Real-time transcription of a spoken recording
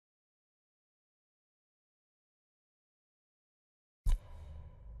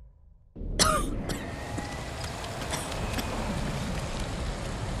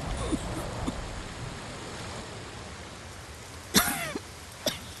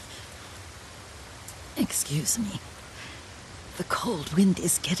Excuse me. The cold wind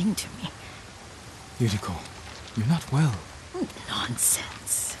is getting to me. Yuriko, you're not well.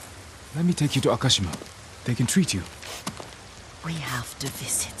 Nonsense. Let me take you to ʻtsuːʃiʻmɑː. They can treat you. We have to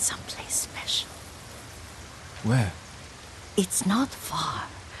visit someplace special. Where? It's not far.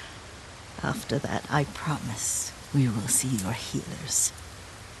 After that, I promise we will see your healers.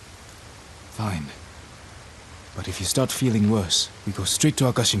 Fine. But if you start feeling worse, we go straight to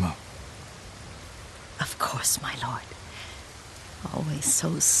ʻtsuːʃiʻmɑː. Of course, my lord. Always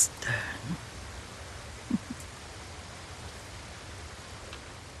so stern.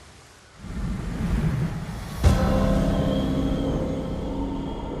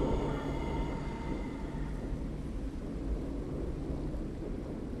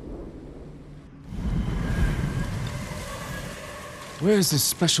 Where is this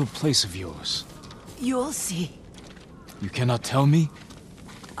special place of yours? You'll see. You cannot tell me?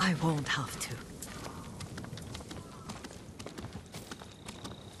 I won't have to.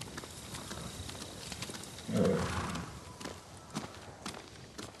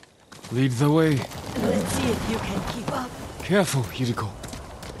 Lead the way. Let's see if you can keep up. Careful, Yuriko.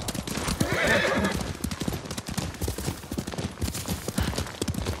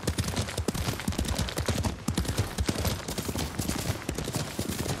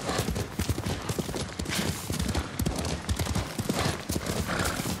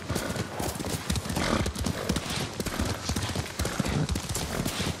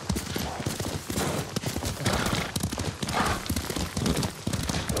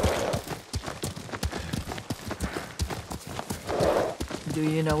 Do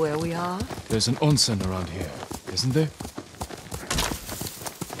you know where we are? There's an onsen around here, isn't there?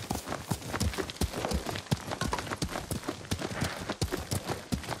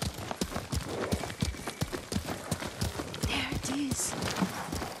 There it is.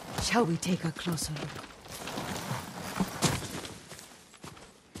 Shall we take a closer look?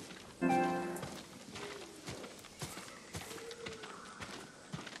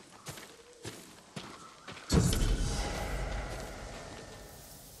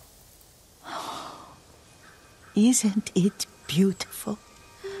 Isn't it beautiful?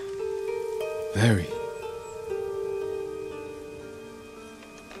 Very.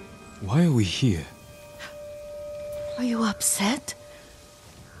 Why are we here? Are you upset?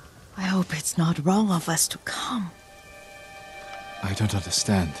 I hope it's not wrong of us to come. I don't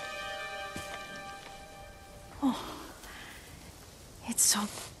understand. It's so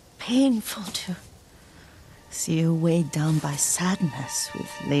painful to see you weighed down by sadness with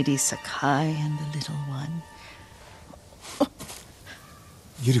Lady Sakai and the little one.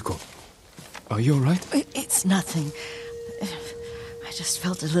 Yuriko, are you alright? It's nothing. I just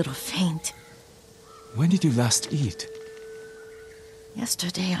felt a little faint. When did you last eat?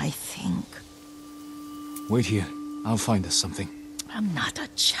 Yesterday, I think. Wait here. I'll find us something. I'm not a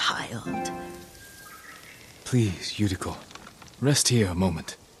child. Please, Yuriko. Rest here a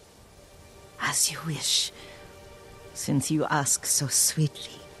moment. As you wish, since you ask so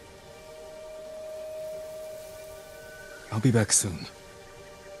sweetly. I'll be back soon.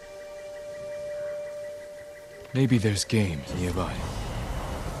 Maybe there's game nearby.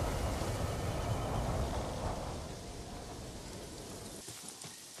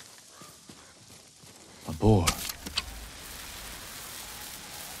 A boar.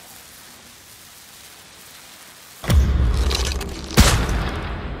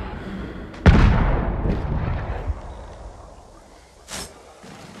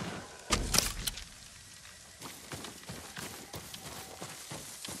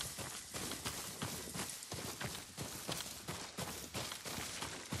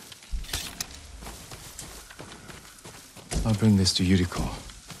 I'll bring this to Yuriko.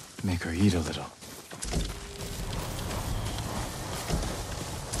 Make her eat a little.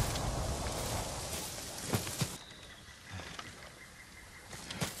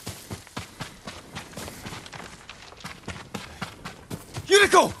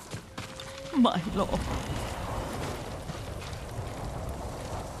 Yuriko! My lord.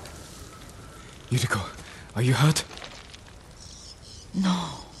 Yuriko, are you hurt? No.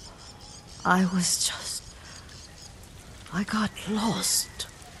 I was just... I got lost.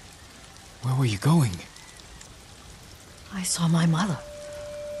 Where were you going? I saw my mother.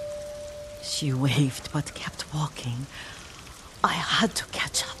 She waved but kept walking. I had to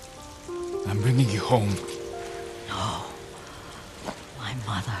catch up. I'm bringing you home. No. My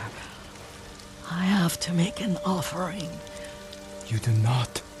mother. I have to make an offering. You do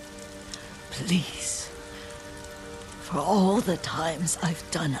not. Please. For all the times I've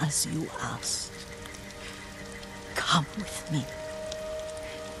done as you asked. Come with me.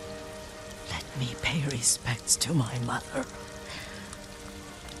 Let me pay respects to my mother.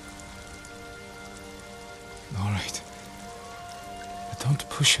 All right. But don't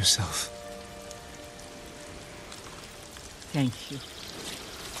push yourself. Thank you.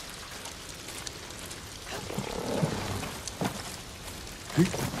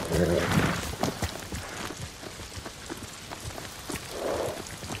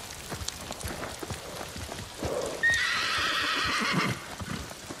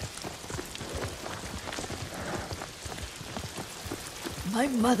 My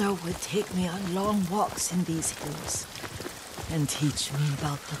mother would take me on long walks in these hills and teach me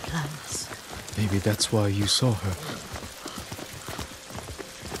about the plants. Maybe that's why you saw her.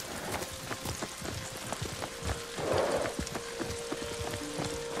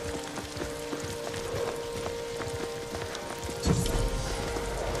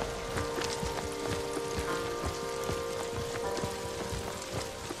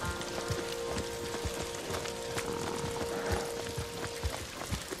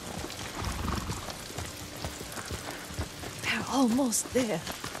 Almost there.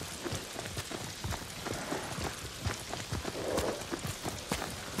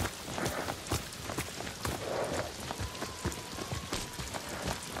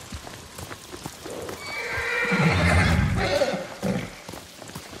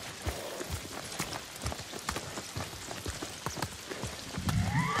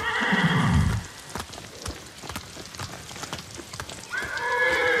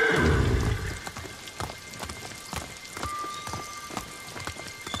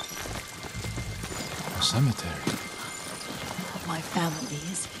 Cemetery. My family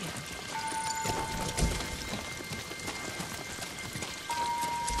is here.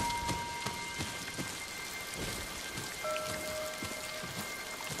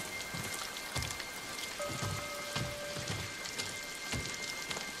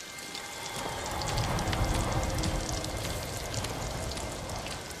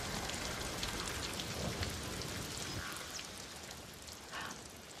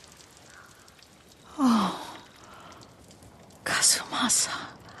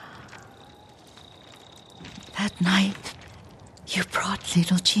 That night, you brought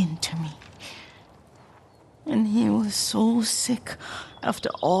little Jin to me. And he was so sick after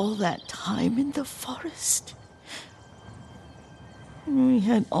all that time in the forest. We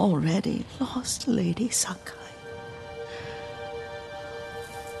had already lost Lady Sakai.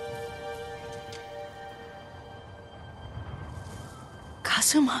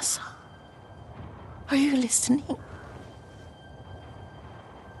 Kazumasa, are you listening?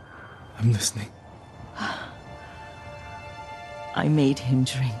 I'm listening. I made him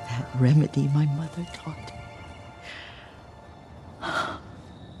drink that remedy my mother taught him.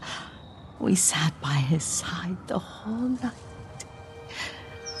 We sat by his side the whole night.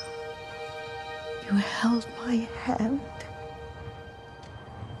 You held my hand.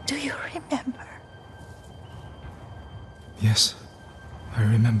 Do you remember? Yes, I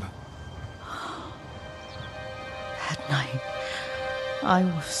remember. That night, I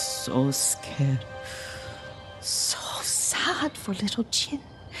was so scared. So sad for little Jin.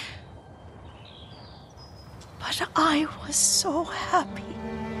 But I was so happy.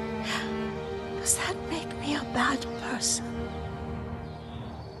 Does that make me a bad person?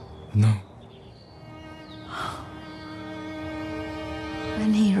 No.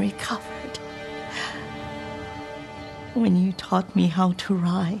 When he recovered, when you taught me how to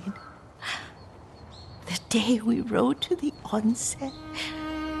ride, the day we rode to the onsen,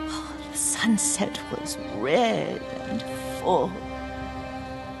 the sunset was red and full.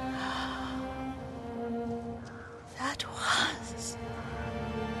 That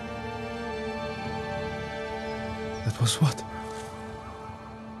was what?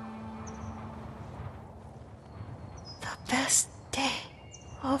 The best day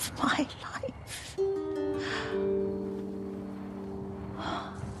of my life.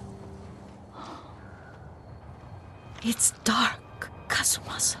 It's dark,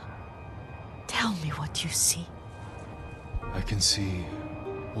 Kazumasa. Tell me what you see. I can see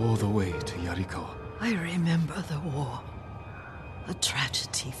all the way to Yarikawa. I remember the war. A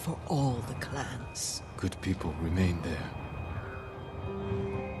tragedy for all the clans. Good people remain there.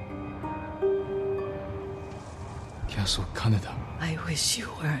 Castle Kaneda. I wish you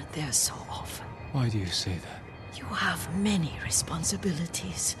weren't there so often. Why do you say that? You have many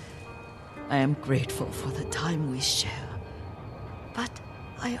responsibilities. I am grateful for the time we share. But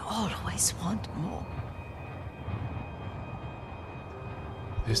I always want more.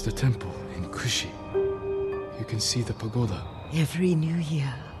 There's the temple in Kushi. You can see the pagoda. Every new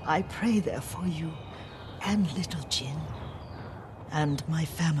year, I pray there for you and little Jin. and my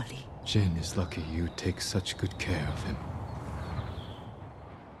family. Jin is lucky you take such good care of him.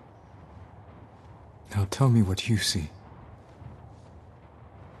 Now tell me what you see.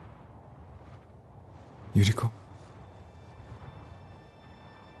 Yuriko?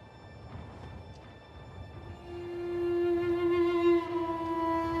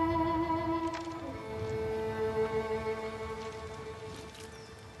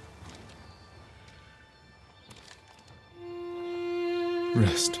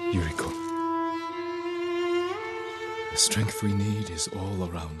 Rest, Yuriko. The strength we need is all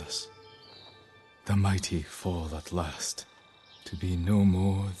around us. The mighty fall at last, to be no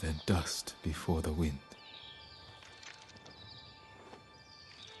more than dust before the wind.